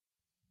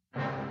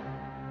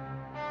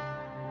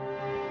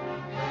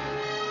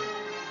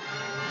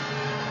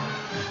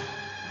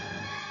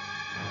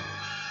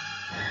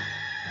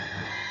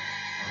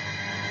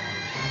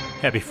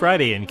Happy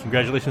Friday, and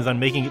congratulations on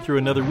making it through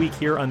another week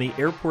here on the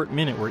Airport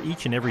Minute, where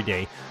each and every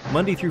day,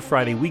 Monday through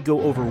Friday, we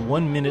go over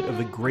 1 minute of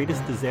the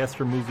greatest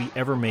disaster movie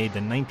ever made, the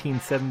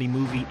 1970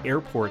 movie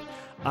Airport.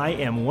 I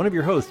am one of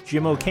your hosts,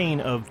 Jim O'Kane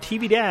of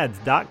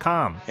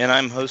TVDads.com. And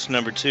I'm host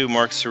number 2,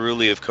 Mark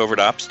Cerulli of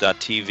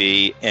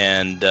CovertOps.tv.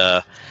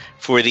 And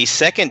for the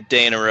second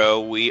day in a row,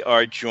 we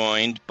are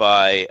joined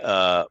by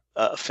a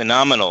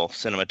phenomenal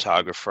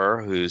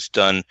cinematographer who's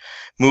done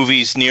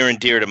movies near and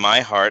dear to my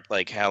heart,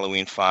 like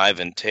Halloween 5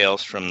 and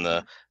Tales from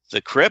the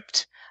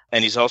Crypt.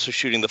 And he's also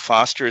shooting The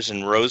Fosters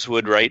in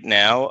Rosewood right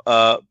now,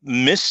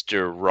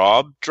 Mr.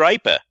 Rob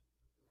Dryper.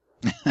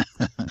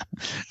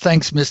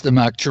 Thanks, Mr.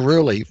 Mark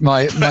Cerulli,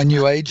 my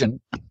new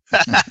agent.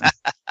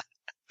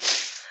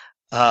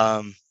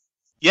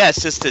 Yeah,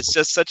 it's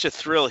just such a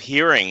thrill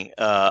hearing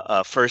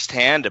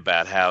firsthand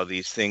about how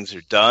these things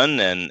are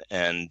done,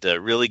 and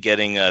really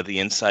getting the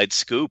inside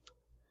scoop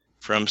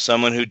from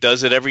someone who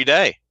does it every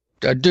day.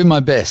 I do my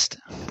best.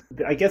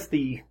 I guess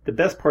the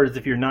best part is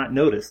if you're not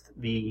noticed,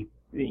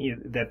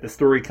 that the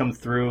story comes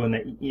through and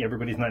that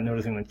everybody's not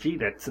noticing, like, gee,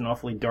 that's an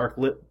awfully dark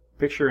lit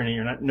picture, and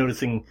you're not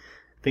noticing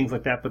things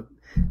like that. But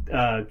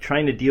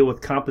trying to deal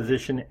with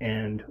composition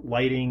and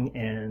lighting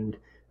and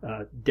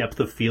depth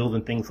of field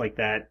and things like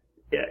that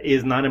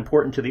is not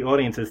important to the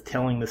audience as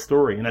telling the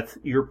story, and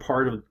you're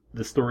part of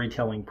the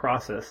storytelling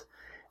process.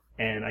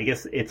 And I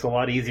guess it's a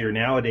lot easier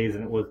nowadays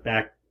than it was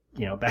back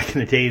in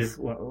the days,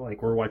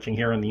 like we're watching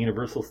here on the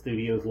Universal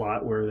Studios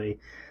lot, where they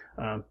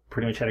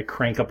pretty much had to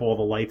crank up all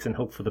the lights and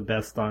hope for the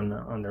best on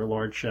their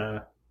large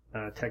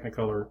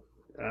Technicolor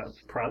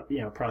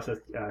process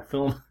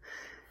film.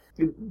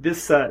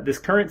 This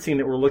current scene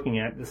that we're looking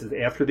at, this is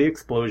after the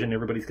explosion.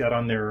 Everybody's got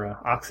on their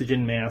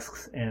oxygen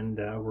masks, and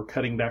we're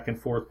cutting back and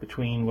forth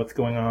between what's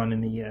going on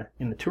in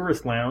the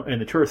tourist lounge, in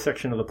the tourist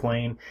section of the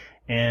plane,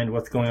 and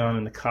what's going on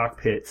in the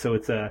cockpit. So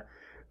it's a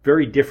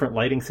very different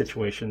lighting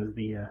situation.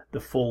 The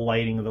full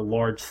lighting of the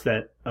large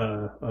set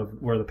of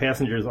where the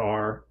passengers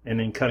are, and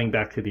then cutting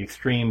back to the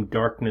extreme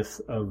darkness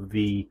of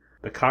the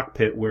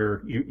cockpit,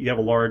 where you have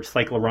a large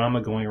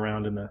cyclorama going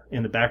around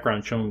in the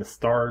background, showing the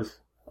stars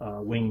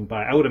winging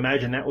by. I would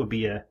imagine that would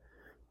be a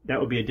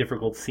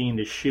difficult scene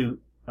to shoot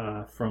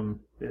from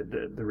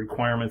the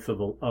requirements of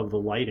the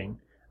lighting,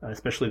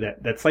 especially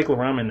that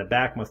cyclorama in the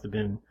back must have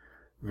been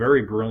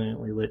very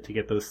brilliantly lit to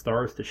get those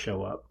stars to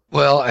show up.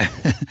 Well,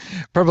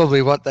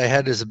 probably what they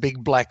had is a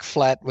big black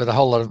flat with a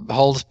whole lot of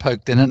holes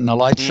poked in it and a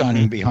light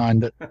shining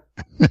behind it.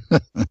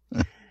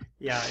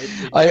 Yeah,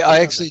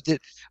 I actually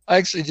did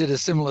a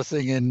similar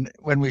thing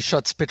when we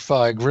shot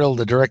Spitfire Grill.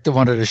 The director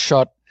wanted a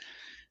shot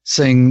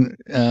seeing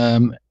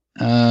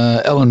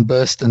Ellen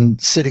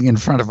Burstyn sitting in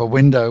front of a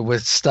window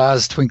with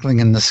stars twinkling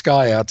in the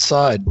sky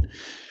outside,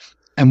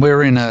 and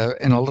we're in a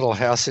little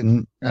house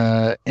in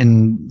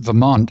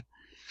Vermont,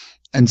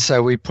 and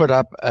so we put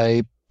up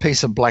a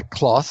piece of black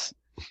cloth,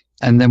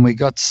 and then we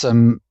got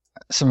some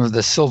of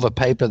the silver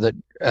paper that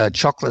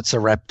chocolates are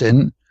wrapped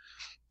in,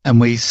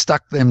 and we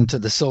stuck them to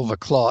the silver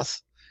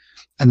cloth,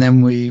 and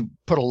then we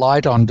put a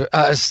light on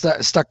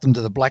stuck them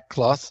to the black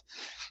cloth.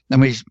 Then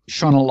we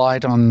shone a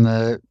light on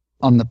the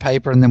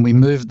paper, and then we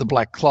moved the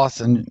black cloth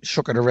and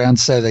shook it around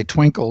so they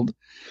twinkled.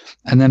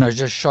 And then I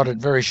just shot at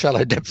very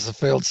shallow depths of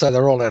field so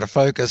they're all out of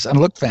focus, and it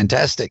looked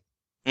fantastic.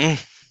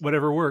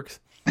 Whatever works.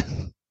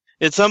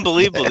 It's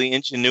unbelievable the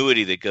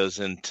ingenuity that goes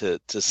into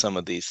some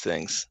of these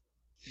things.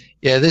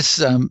 Yeah, this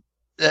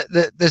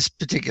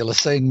particular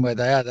scene where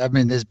they are, I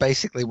mean, there's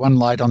basically one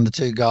light on the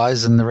two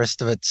guys, and the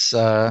rest of it's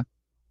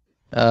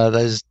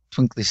those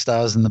twinkly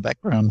stars in the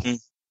background.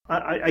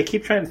 I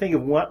keep trying to think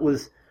of what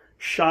was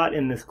shot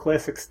in this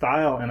classic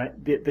style, and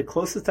the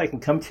closest I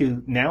can come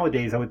to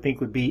nowadays, I would think,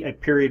 would be a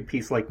period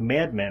piece like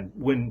Mad Men,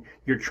 when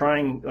you're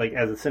trying, like,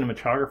 as a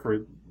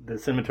cinematographer, the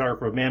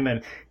cinematographer of Mad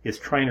Men is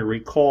trying to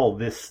recall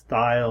this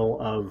style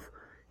of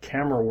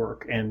camera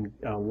work and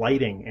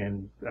lighting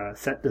and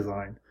set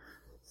design.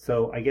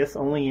 So I guess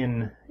only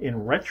in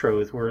retro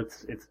is where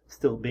it's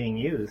still being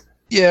used.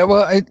 Yeah,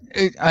 well,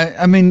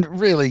 I mean,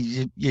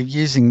 really, you're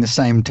using the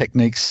same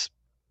techniques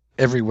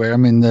everywhere. I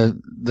mean, the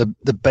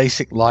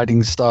basic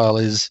lighting style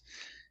is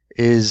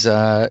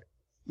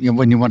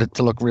when you want it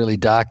to look really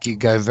dark, you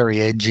go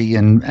very edgy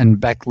and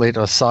backlit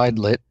or side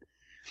lit.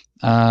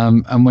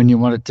 And when you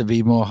want it to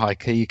be more high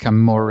key, you come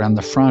more around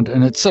the front.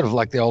 And it's sort of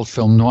like the old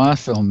film noir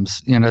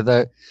films.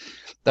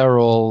 They're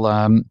all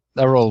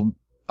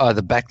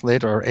either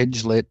backlit or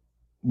edge lit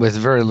with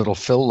very little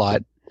fill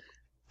light,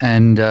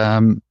 and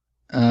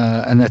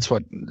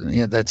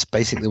that's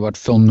basically what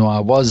film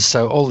noir was.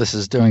 So all this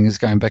is doing is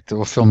going back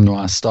to a film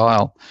noir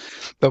style,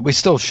 but we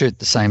still shoot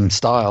the same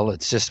style.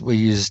 It's just we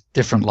use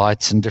different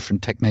lights and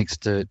different techniques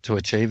to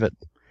achieve it.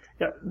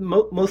 Yeah,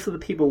 most of the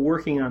people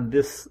working on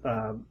this,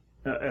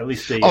 at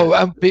least they.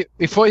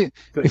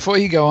 Before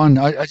you go on,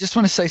 I just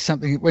want to say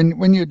something.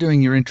 When you're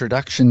doing your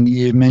introduction,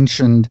 you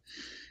mentioned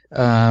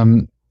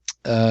about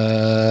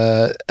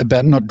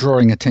not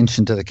drawing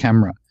attention to the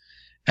camera,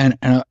 and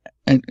I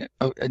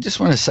just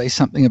want to say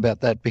something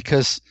about that,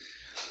 because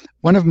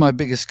one of my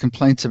biggest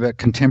complaints about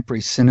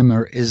contemporary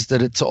cinema is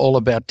that it's all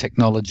about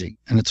technology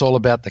and it's all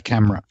about the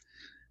camera,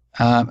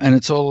 and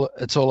it's all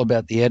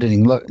about the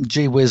editing. Look,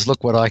 gee whiz,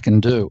 look what I can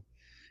do,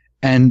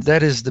 and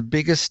that is the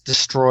biggest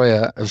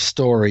destroyer of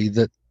story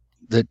that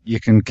you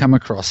can come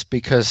across,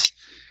 because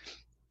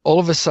all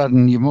of a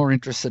sudden you're more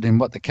interested in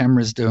what the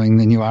camera's doing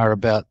than you are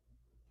about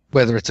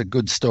whether it's a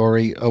good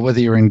story or whether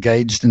you're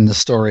engaged in the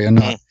story or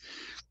not.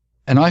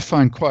 And I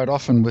find quite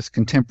often with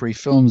contemporary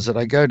films that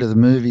I go to the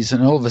movies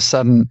and all of a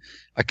sudden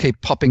I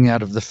keep popping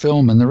out of the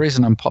film. And the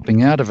reason I'm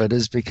popping out of it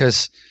is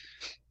because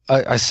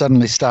I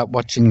suddenly start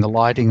watching the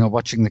lighting or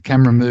watching the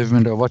camera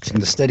movement or watching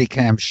the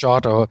Steadicam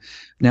shot, or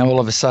now all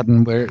of a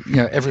sudden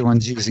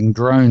everyone's using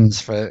drones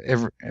for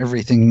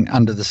everything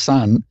under the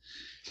sun.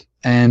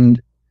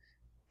 And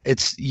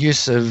it's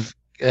use of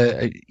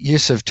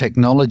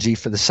technology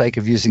for the sake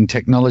of using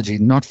technology,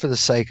 not for the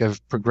sake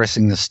of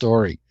progressing the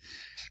story.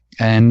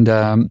 And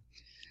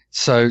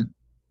so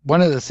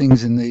one of the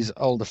things in these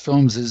older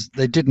films is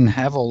they didn't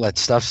have all that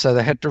stuff, so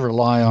they had to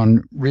rely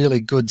on really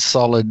good,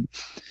 solid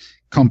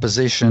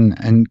composition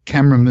and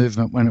camera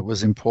movement when it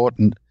was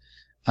important,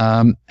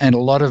 and a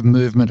lot of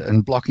movement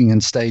and blocking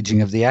and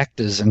staging of the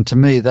actors. And to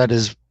me,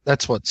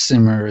 that's what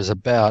cinema is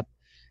about.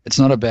 It's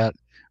not about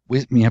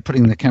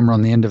putting the camera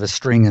on the end of a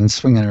string and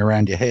swinging it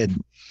around your head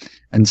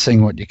and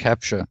seeing what you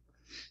capture.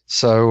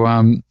 So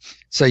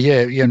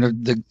yeah,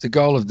 the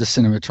goal of the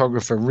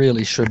cinematographer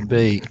really should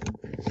be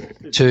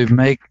to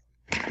make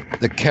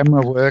the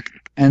camera work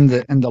and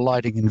the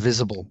lighting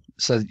invisible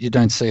so that you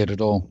don't see it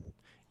at all.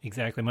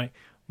 Exactly.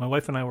 My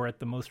wife and I were at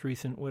the most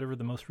recent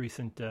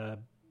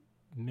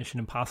Mission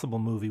Impossible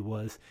movie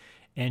was,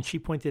 and she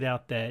pointed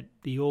out that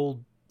the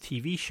old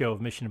TV show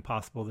of Mission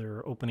Impossible,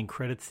 their opening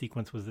credits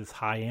sequence was this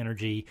high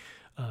energy,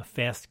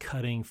 fast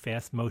cutting,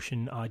 fast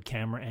motion, odd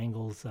camera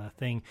angles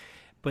thing.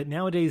 But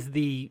nowadays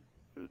the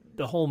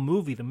whole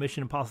movie, the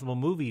Mission Impossible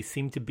movies,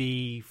 seem to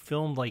be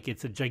filmed like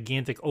it's a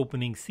gigantic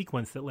opening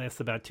sequence that lasts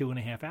about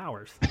 2.5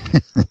 hours.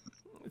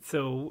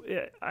 So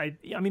I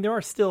mean, there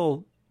are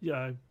still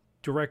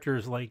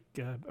directors like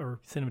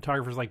or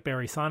cinematographers like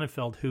Barry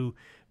Sonnenfeld who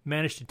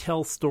manage to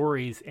tell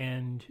stories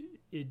and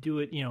do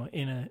it,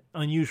 in a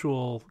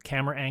unusual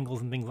camera angles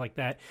and things like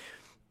that,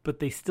 but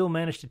they still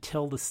manage to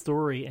tell the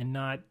story and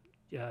not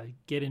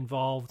get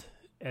involved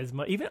as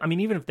much. Even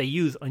if they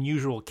use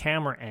unusual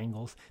camera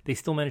angles, they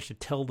still manage to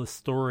tell the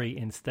story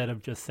instead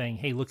of just saying,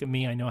 "Hey, look at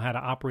me! I know how to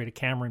operate a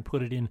camera and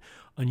put it in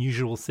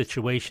unusual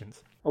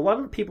situations." A lot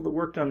of the people that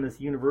worked on this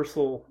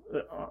Universal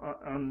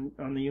on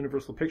the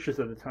Universal Pictures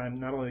at the time,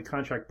 not only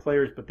contract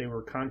players, but they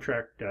were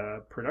contract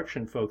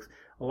production folks.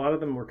 A lot of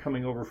them were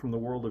coming over from the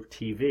world of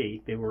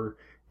TV.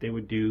 They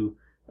would do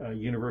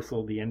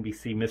Universal, the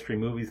NBC mystery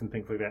movies and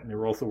things like that, and they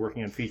were also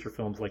working on feature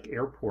films like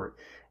Airport.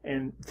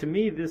 And to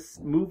me, this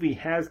movie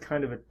has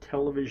kind of a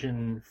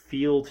television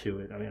feel to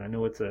it. I mean, I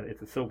know it's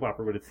a soap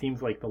opera, but it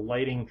seems like the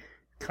lighting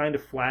kind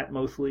of flat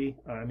mostly.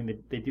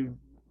 They do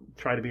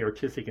try to be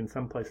artistic in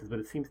some places, but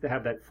it seems to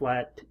have that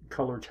flat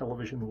color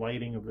television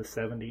lighting of the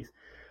 70s.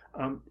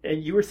 And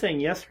you were saying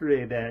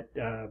yesterday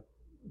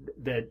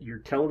that your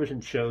television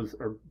shows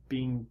are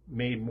being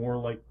made more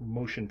like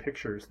motion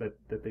pictures,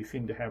 that they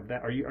seem to have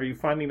that. Are you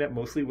finding that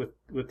mostly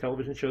with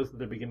television shows, that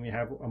they're beginning to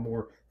have a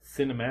more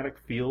cinematic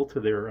feel to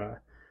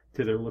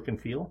their look and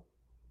feel?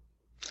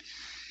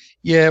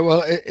 Yeah,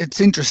 well, it's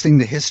interesting,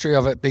 the history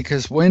of it,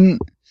 because when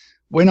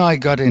I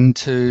got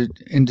into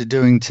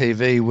doing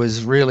TV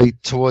was really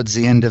towards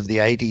the end of the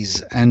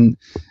 80s, and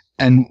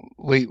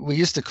we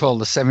used to call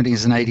the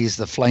 70s and 80s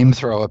the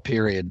flamethrower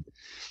period,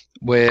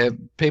 where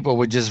people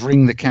would just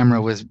ring the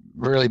camera with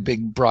really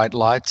big bright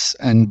lights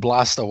and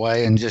blast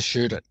away and just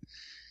shoot it.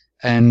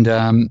 And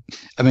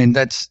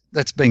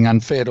that's being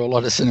unfair to a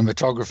lot of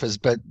cinematographers,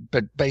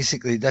 but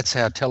basically that's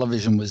how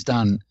television was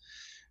done.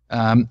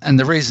 And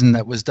the reason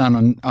that was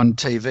done on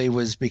TV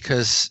was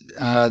because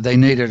they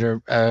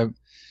needed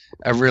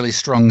a really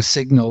strong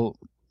signal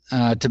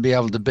to be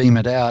able to beam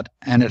it out,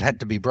 and it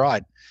had to be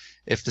bright.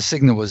 If the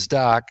signal was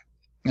dark,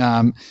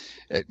 I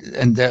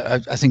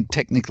think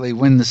technically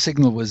when the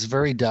signal was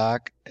very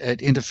dark,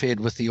 it interfered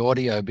with the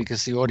audio,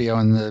 because the audio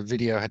and the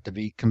video had to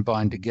be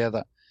combined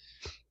together.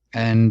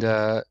 And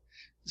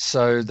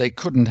so they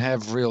couldn't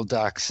have real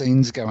dark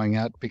scenes going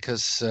out,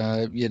 because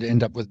you'd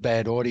end up with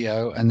bad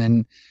audio. And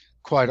then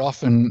quite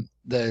often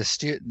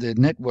the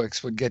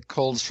networks would get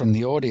calls from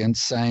the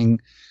audience saying,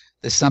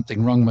 "There's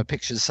something wrong, my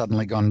picture's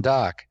suddenly gone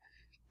dark."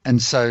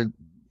 And so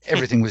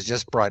everything was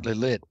just brightly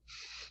lit.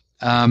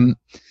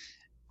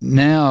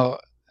 Now,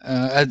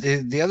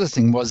 the other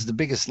thing was, the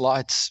biggest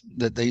lights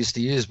that they used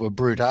to use were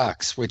Brute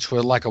arcs, which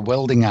were like a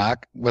welding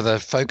arc with a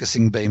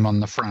focusing beam on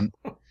the front.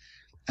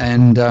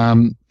 And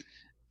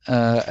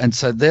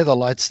so they're the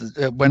lights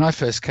that, when I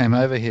first came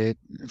over here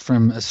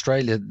from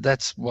Australia,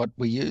 that's what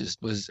we used.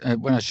 Was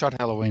when I shot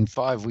Halloween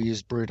 5, we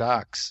used Brute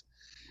arcs.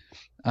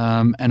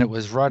 And it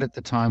was right at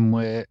the time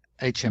where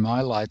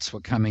HMI lights were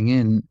coming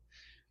in.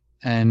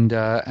 And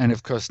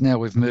of course now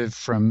we've moved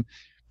from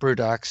Brute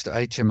arcs to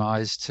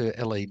HMIs to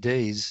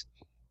LEDs.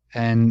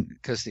 and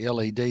because the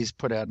LEDs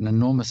put out an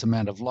enormous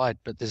amount of light,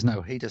 but there's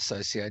no heat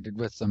associated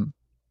with them.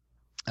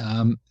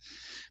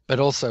 But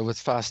also with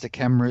faster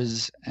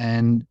cameras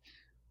and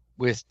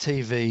with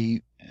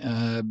TV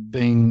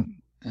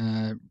being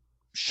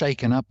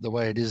shaken up the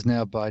way it is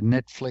now by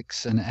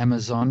Netflix and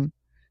Amazon,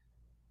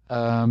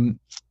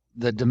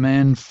 the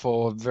demand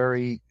for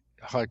very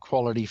high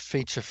quality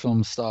feature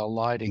film style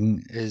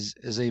lighting is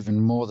even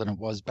more than it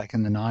was back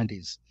in the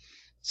 90s.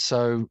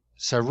 So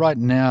right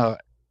now,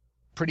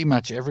 pretty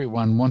much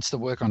everyone wants to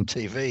work on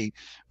TV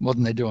more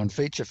than they do on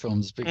feature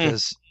films,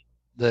 because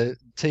the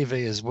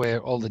TV is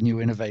where all the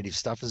new innovative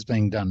stuff is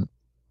being done.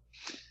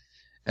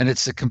 And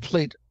it's a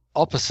complete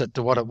opposite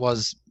to what it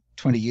was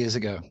 20 years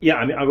ago. Yeah,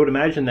 I mean, I would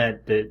imagine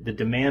that the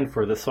demand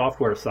for the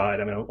software side,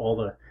 I mean, all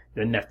the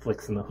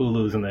Netflix and the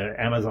Hulus and the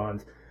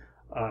Amazons,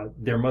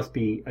 there must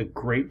be a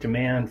great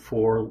demand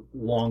for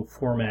long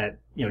format,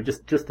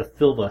 just to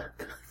fill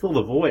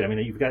the void. I mean,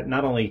 you've got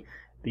not only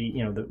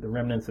the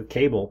remnants of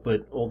cable,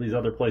 but all these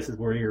other places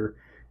where you're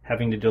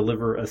having to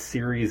deliver a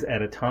series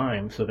at a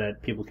time so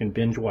that people can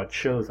binge watch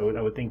shows. I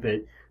would think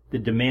that the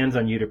demands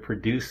on you to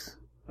produce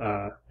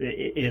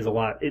is a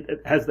lot.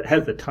 Has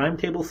the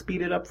timetable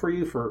speeded up for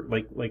you for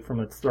like from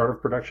the start of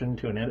production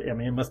to an end? I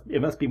mean,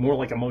 it must be more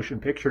like a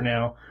motion picture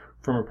now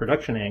from a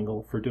production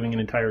angle for doing an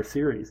entire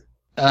series.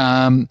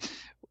 The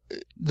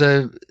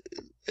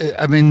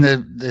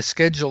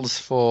schedules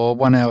for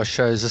 1 hour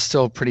shows are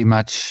still pretty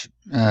much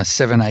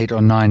 7, 8,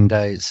 or 9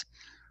 days,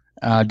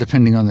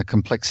 depending on the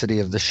complexity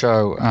of the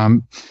show.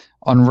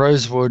 On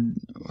Rosewood,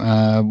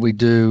 we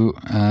do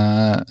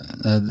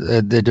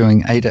they're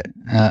doing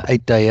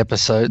 8-day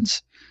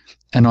episodes,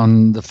 and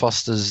on the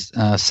Fosters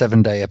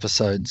 7-day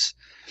episodes,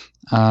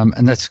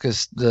 and that's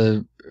because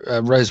the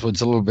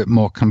Rosewood's a little bit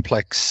more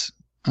complex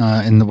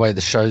in the way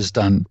the show's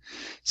done,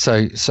 so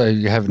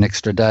you have an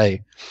extra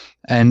day,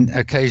 and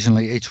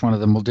occasionally each one of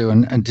them will do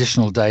an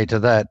additional day to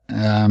that,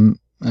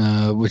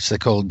 which they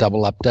call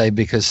double up day,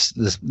 because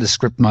the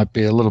script might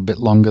be a little bit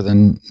longer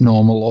than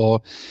normal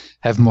or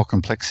have more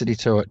complexity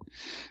to it.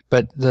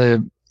 But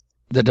the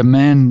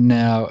demand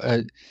now,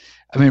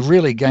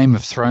 really Game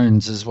of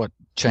Thrones is what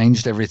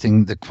changed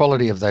everything. The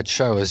quality of that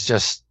show is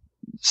just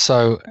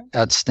so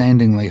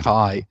outstandingly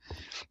high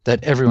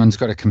that everyone's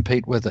got to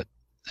compete with it.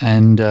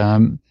 And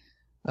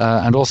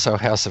also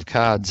House of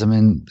Cards. I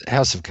mean,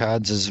 House of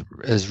Cards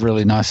is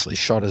really nicely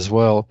shot as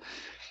well,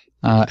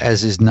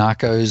 as is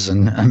Narcos,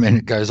 and I mean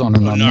it goes on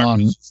and on and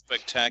on.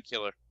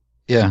 Spectacular.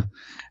 Yeah,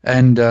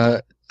 and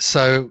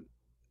so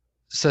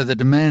the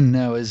demand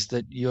now is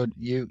that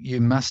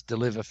you must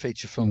deliver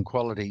feature film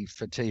quality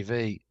for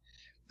TV,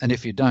 and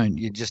if you don't,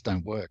 you just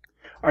don't work.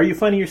 Are you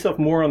finding yourself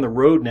more on the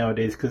road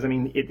nowadays? Because, I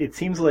mean, it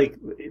seems like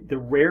the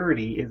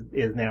rarity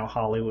is now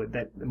Hollywood,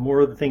 that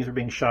more of the things are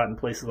being shot in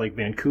places like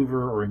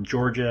Vancouver or in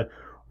Georgia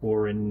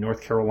or in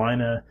North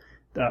Carolina.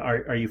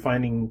 Are you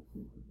finding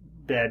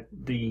that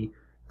the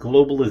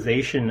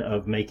globalization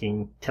of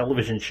making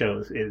television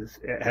shows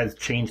has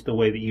changed the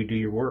way that you do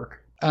your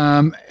work?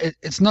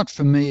 It's not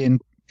for me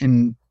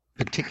in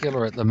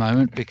particular at the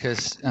moment,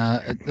 because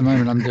at the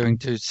moment I'm doing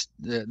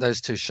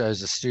those two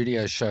shows are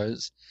studio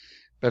shows.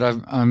 But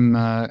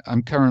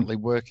I'm currently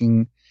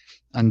working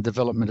on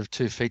development of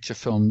 2 feature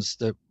films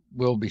that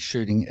will be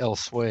shooting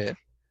elsewhere.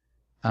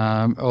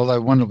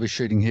 Although one will be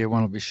shooting here,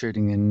 one will be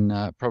shooting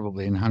in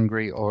probably in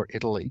Hungary or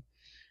Italy.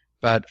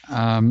 But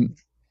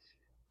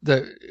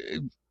the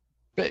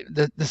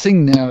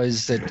thing now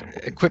is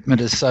that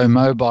equipment is so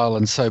mobile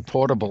and so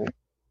portable,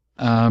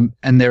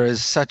 and there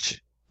is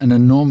such an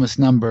enormous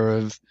number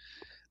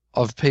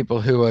of people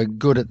who are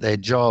good at their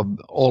job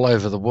all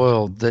over the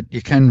world that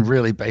you can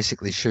really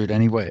basically shoot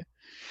anywhere.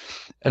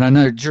 And I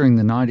know during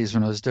the 90s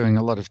when I was doing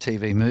a lot of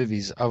TV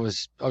movies, I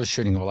was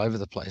shooting all over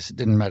the place. It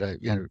didn't matter,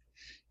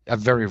 I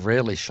very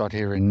rarely shot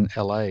here in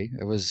LA.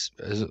 It was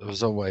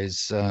always,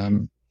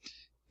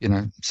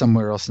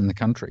 somewhere else in the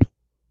country.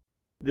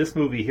 This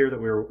movie here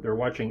that they're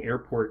watching,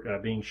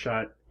 Airport, being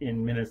shot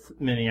in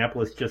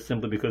Minneapolis just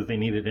simply because they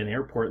needed an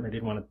airport and they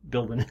didn't want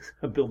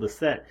to build a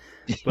set.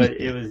 But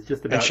it was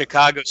just about. And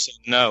Chicago said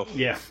no.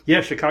 Yeah,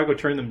 Chicago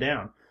turned them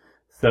down.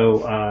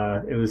 So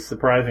it was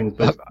surprising.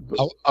 But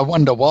I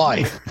wonder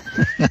why.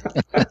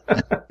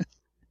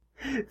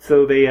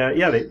 So they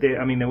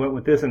went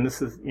with this, and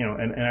this is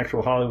an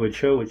actual Hollywood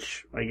show,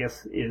 which I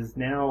guess is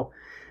now.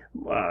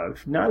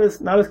 Not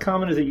as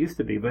common as it used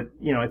to be, but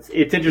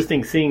it's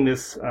interesting seeing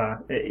this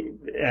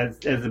as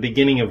the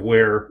beginning of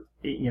where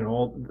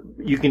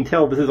you can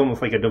tell this is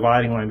almost like a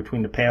dividing line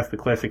between the past, the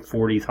classic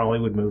 40s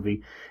Hollywood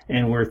movie,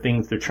 and where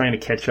they're trying to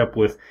catch up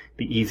with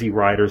the Easy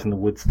Riders and the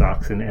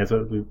Woodstocks, and as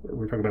we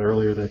were talking about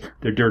earlier,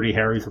 the Dirty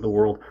Harrys of the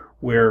world,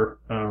 where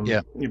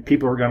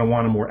people are going to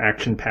want a more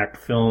action-packed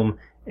film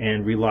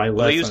and rely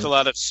less. They used a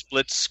lot of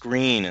split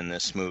screen in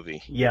this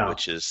movie,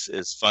 which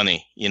is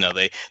funny.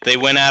 They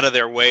went out of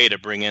their way to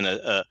bring in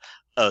a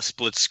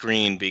split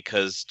screen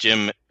because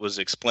Jim was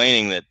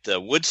explaining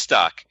that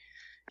Woodstock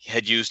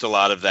had used a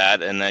lot of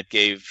that, and that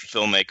gave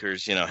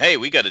filmmakers, hey,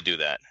 we got to do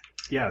that.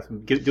 Yeah, so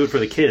do it for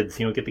the kids.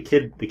 Get the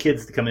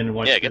kids to come in and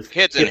watch. Yeah, get the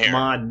kids in here.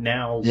 Mod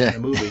now Yeah.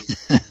 in the movie.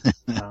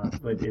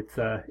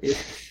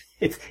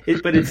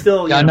 But it's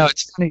still. Yeah, I know.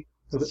 It's funny.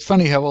 It's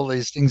funny how all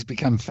these things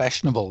become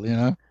fashionable.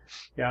 Yeah,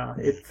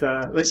 it's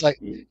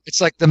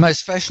like the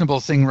most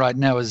fashionable thing right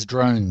now is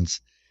drones.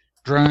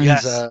 Drones.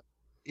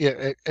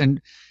 Yes.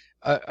 And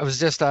I was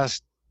just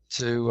asked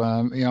to.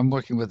 I'm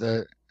working with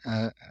a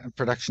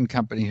production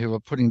company who are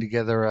putting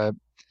together a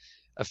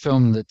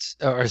film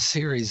or a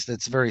series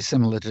that's very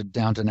similar to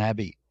Downton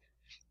Abbey,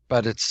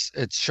 but it's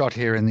shot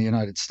here in the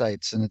United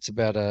States, and it's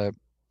about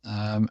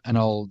an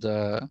old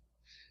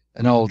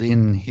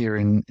inn here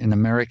in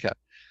America.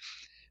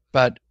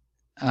 But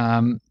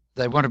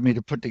they wanted me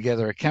to put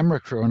together a camera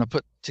crew, and I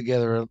put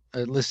together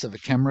a list of a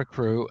camera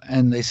crew,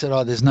 and they said,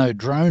 "Oh, there's no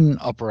drone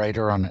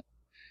operator on it."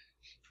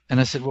 And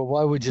I said, "Well,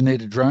 why would you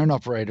need a drone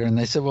operator?" And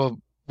they said, "Well,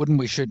 wouldn't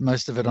we shoot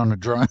most of it on a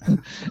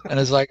drone?" And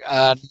it's like,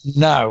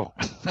 no.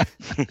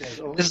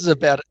 This is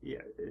about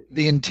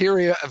the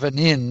interior of an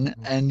inn,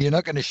 and you're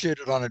not going to shoot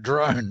it on a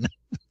drone.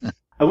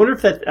 I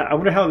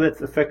wonder how that's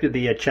affected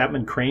the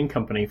Chapman Crane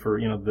Company for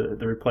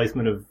the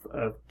replacement of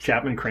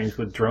Chapman cranes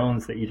with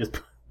drones, that you just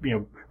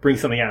bring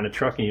something out in a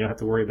truck and you don't have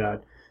to worry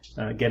about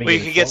getting. Well,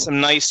 you could get some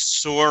nice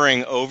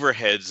soaring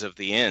overheads of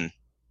the inn.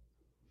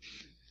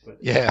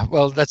 Yeah,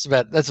 well, that's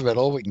about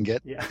all we can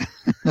get. Yeah.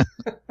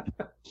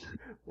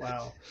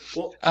 Wow.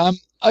 Well,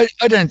 I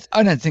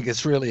don't think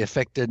it's really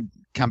affected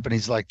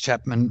companies like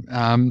Chapman.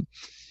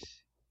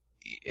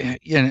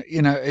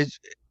 It's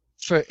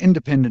for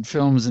independent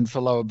films and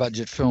for lower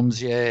budget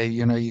films. Yeah,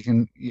 you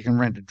can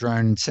rent a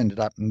drone and send it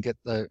up and get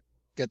the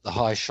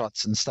high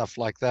shots and stuff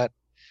like that.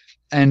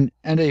 And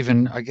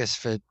even I guess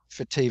for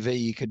TV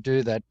you could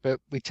do that,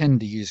 but we tend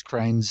to use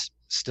cranes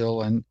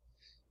still and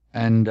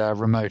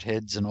remote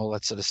heads and all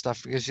that sort of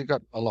stuff because you've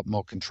got a lot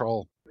more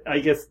control. I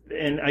guess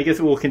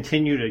it will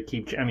continue to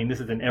keep. I mean,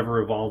 this is an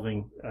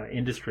ever-evolving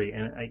industry,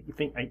 and I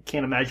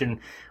can't imagine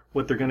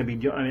what they're going to be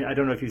doing. I mean, I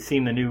don't know if you've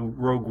seen the new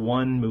Rogue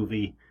One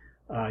movie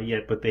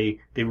yet, but they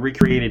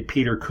recreated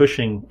Peter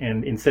Cushing,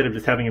 and instead of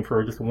just having him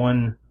for just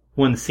one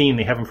scene,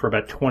 they have him for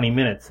about 20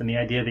 minutes. And the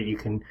idea that you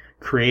can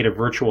create a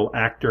virtual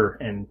actor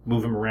and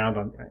move him around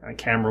on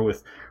camera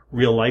with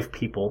real life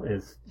people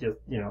is just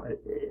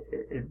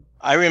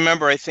I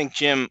remember, I think,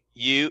 Jim,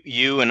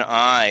 you and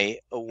I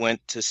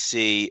went to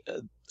see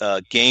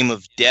Game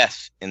of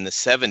Death in the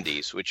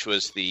 70s, which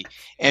was the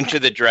Enter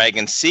the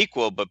Dragon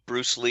sequel, but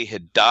Bruce Lee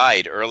had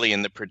died early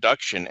in the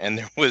production,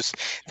 and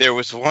there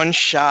was one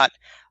shot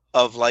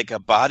of like a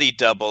body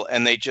double,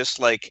 and they just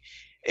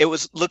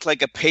looked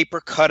like a paper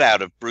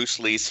cutout of Bruce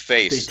Lee's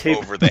face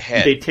over the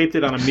head. They taped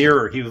it on a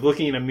mirror. He was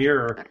looking in a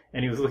mirror,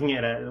 and he was looking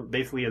at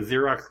basically a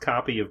Xerox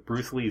copy of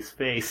Bruce Lee's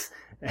face.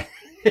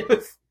 It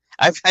was.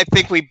 I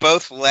think we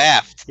both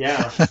laughed.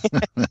 Yeah.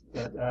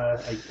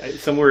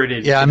 Somewhere it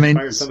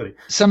inspired somebody.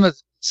 Some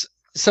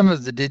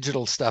of the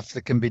digital stuff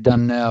that can be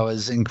done now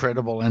is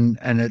incredible, and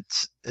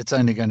it's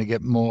only going to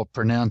get more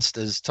pronounced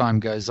as time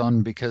goes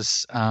on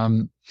because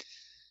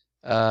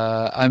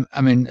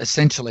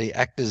essentially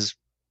actors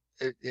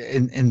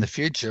in the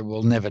future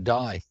will never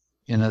die.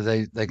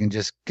 They can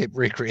just keep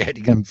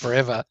recreating them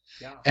forever.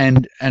 Yeah.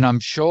 And I'm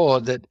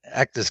sure that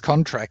actors'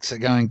 contracts are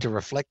going to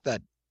reflect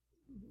that.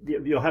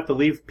 You'll have to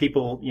leave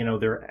people,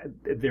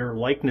 their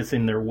likeness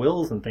in their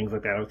wills and things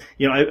like that.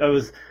 I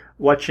was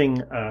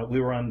watching.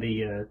 We were on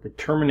the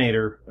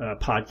Terminator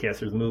podcast.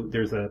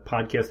 There's a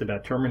podcast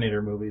about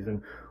Terminator movies,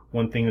 and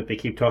one thing that they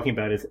keep talking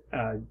about is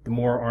the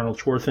more Arnold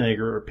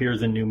Schwarzenegger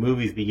appears in new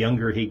movies, the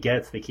younger he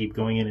gets. They keep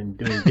going in and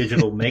doing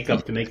digital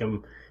makeup to make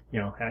him.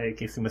 I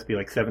guess he must be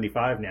like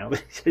 75 now.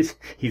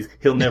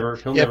 He'll never.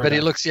 But he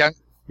looks young.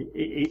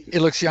 He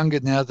looks younger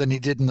now than he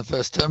did in the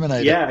first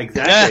Terminator. Yeah,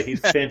 exactly.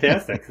 He's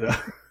fantastic. So,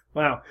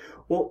 wow.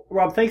 Well,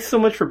 Rob, thanks so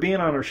much for being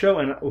on our show,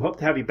 and we hope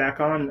to have you back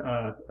on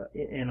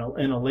in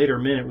a later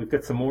minute. We've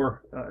got some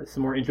more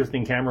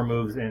interesting camera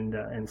moves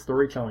and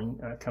storytelling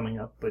coming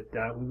up, but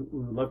we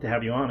would love to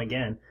have you on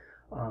again.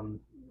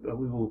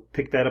 We will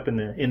pick that up in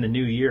the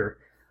new year.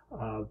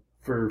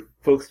 For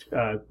folks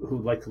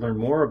who'd like to learn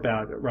more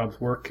about Rob's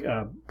work,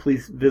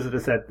 please visit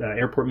us at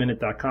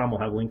airportminute.com. We'll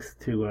have links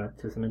to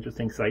some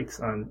interesting sites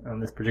on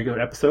this particular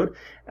episode.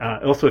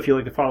 Also, if you'd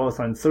like to follow us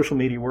on social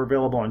media, we're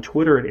available on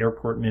Twitter at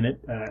Airport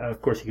Minute.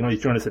 Of course, you can always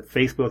join us at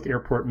Facebook,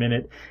 Airport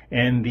Minute,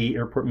 and the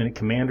Airport Minute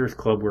Commanders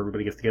Club, where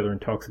everybody gets together and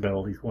talks about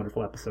all these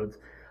wonderful episodes.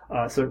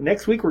 So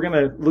next week we're going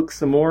to look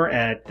some more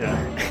at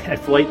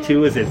Flight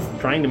 2 as it's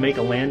trying to make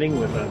a landing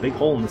with a big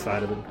hole in the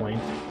side of the plane.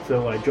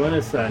 So join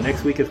us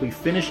next week as we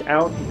finish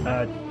out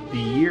the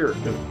year of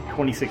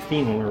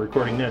 2016 when we're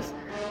recording this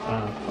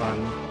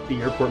on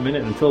the Airport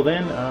Minute. Until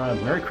then,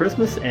 Merry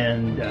Christmas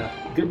and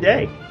good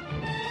day.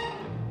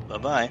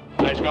 Bye-bye.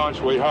 Nice going,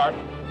 sweetheart.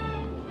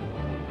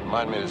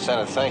 Remind me to send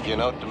a thank you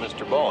note to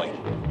Mr. Boeing.